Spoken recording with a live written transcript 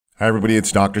Hi everybody,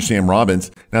 it's Dr. Sam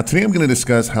Robbins. Now today I'm going to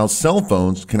discuss how cell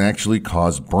phones can actually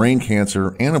cause brain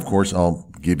cancer, and of course I'll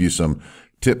give you some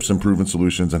tips and proven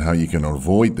solutions on how you can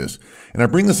avoid this. And I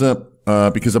bring this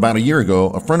up because about a year ago,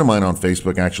 a friend of mine on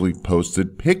Facebook actually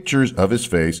posted pictures of his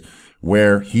face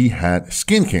where he had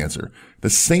skin cancer, the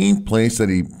same place that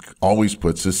he always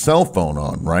puts his cell phone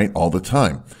on, right, all the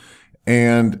time.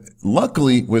 And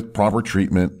luckily with proper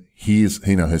treatment, he's,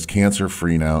 his cancer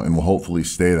free now and will hopefully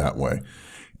stay that way.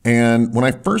 And when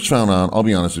I first found out, I'll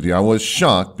be honest with you, I was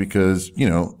shocked because,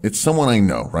 it's someone I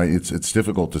know, right? It's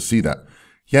difficult to see that.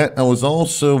 Yet I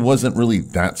wasn't really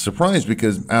that surprised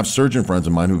because I have surgeon friends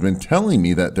of mine who've been telling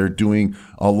me that they're doing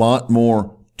a lot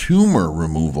more tumor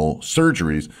removal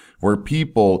surgeries where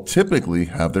people typically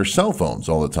have their cell phones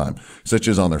all the time, such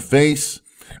as on their face,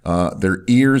 their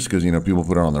ears, because, people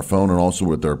put it on their phone, and also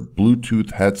what their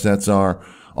Bluetooth headsets are.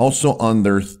 Also on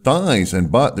their thighs and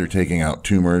butt, they're taking out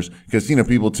tumors because,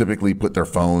 people typically put their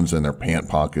phones in their pant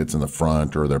pockets in the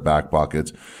front or their back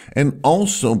pockets. And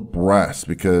also breasts,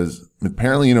 because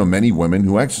apparently, many women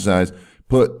who exercise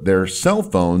put their cell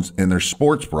phones in their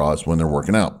sports bras when they're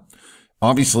working out.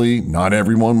 Obviously, not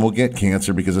everyone will get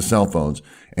cancer because of cell phones.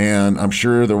 And I'm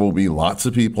sure there will be lots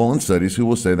of people in studies who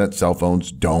will say that cell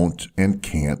phones don't and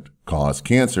can't cause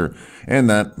cancer. And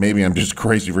that maybe I'm just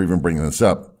crazy for even bringing this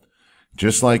up.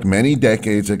 Just like many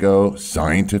decades ago,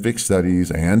 scientific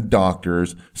studies and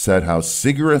doctors said how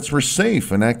cigarettes were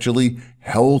safe and actually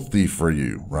healthy for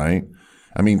you, right?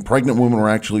 I mean, pregnant women were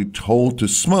actually told to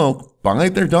smoke by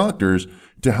their doctors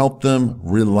to help them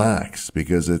relax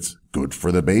because it's good for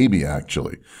the baby,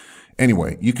 actually.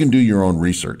 Anyway, you can do your own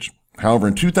research. However,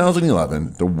 in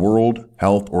 2011, the World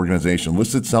Health Organization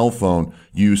listed cell phone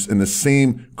use in the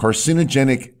same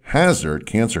carcinogenic hazard,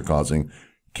 cancer-causing,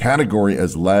 category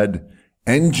as lead,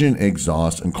 engine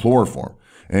exhaust, and chloroform.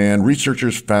 And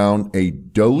researchers found a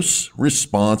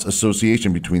dose-response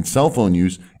association between cell phone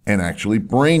use and actually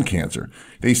brain cancer.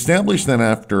 They established that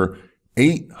after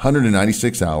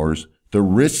 896 hours, the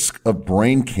risk of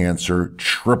brain cancer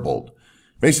tripled.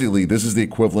 Basically, this is the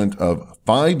equivalent of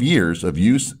 5 years of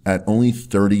use at only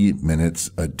 30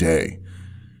 minutes a day.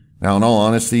 Now, in all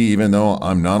honesty, even though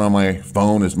I'm not on my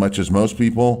phone as much as most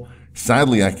people,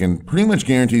 sadly, I can pretty much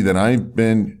guarantee that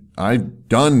I've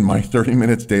done my 30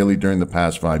 minutes daily during the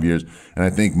past 5 years, and I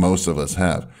think most of us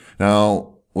have.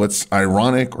 Now, what's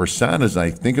ironic or sad as I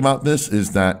think about this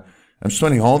is that I'm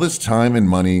spending all this time and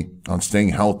money on staying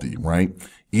healthy, right?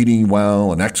 Eating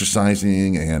well and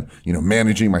exercising and,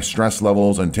 managing my stress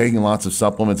levels and taking lots of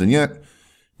supplements. And yet,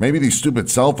 maybe these stupid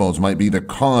cell phones might be the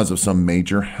cause of some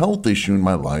major health issue in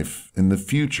my life in the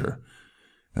future.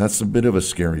 And that's a bit of a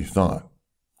scary thought.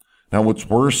 Now, what's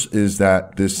worse is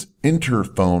that this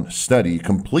Interphone study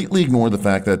completely ignored the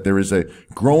fact that there is a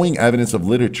growing evidence of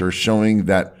literature showing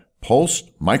that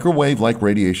pulsed microwave-like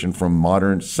radiation from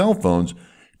modern cell phones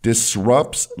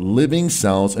disrupts living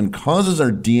cells and causes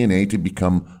our DNA to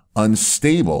become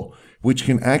unstable, which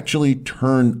can actually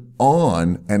turn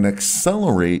on and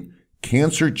accelerate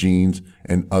cancer genes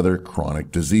and other chronic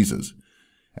diseases.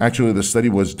 Actually, the study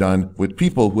was done with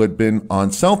people who had been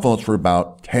on cell phones for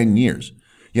about 10 years.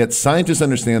 Yet scientists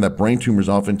understand that brain tumors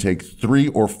often take 3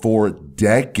 or 4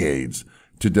 decades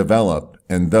to develop,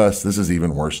 and thus this is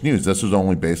even worse news. This was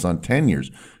only based on 10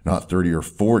 years, not 30 or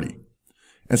 40.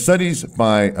 And studies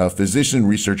by a physician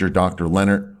researcher, Dr.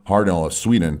 Leonard Hardell of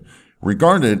Sweden,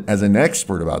 regarded as an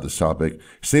expert about this topic,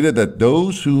 stated that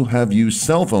those who have used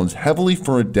cell phones heavily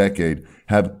for a decade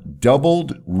have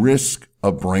doubled risk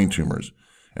of brain tumors.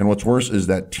 And what's worse is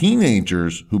that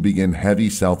teenagers who begin heavy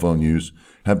cell phone use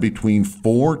have between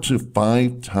 4 to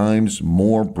 5 times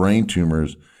more brain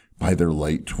tumors by their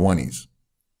late 20s.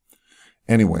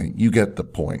 Anyway, you get the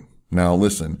point. Now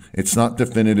listen, it's not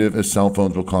definitive if cell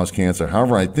phones will cause cancer.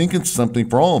 However, I think it's something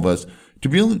for all of us to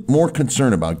be more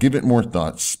concerned about, give it more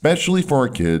thought, especially for our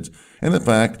kids, and the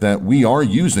fact that we are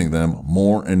using them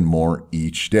more and more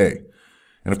each day.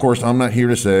 And of course, I'm not here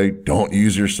to say don't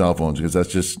use your cell phones because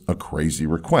that's just a crazy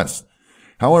request.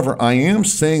 However, I am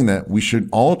saying that we should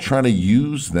all try to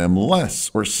use them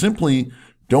less or simply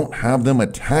don't have them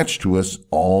attached to us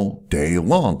all day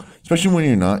long, especially when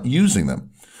you're not using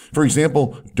them. For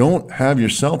example, don't have your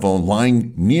cell phone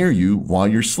lying near you while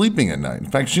you're sleeping at night. In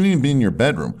fact, it shouldn't even be in your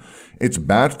bedroom. It's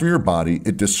bad for your body,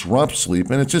 it disrupts sleep,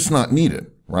 and it's just not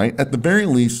needed, right? At the very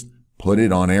least, put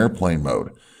it on airplane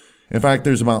mode. In fact,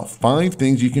 there's about 5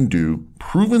 things you can do,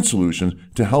 proven solutions,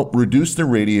 to help reduce the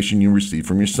radiation you receive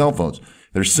from your cell phones.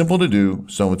 They're simple to do,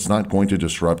 so it's not going to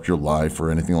disrupt your life or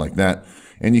anything like that.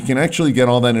 And you can actually get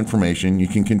all that information. You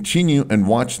can continue and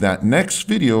watch that next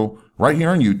video right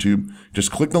here on YouTube.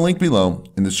 Just click the link below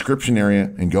in the description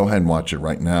area and go ahead and watch it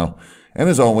right now. And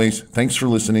as always, thanks for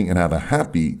listening and have a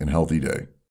happy and healthy day.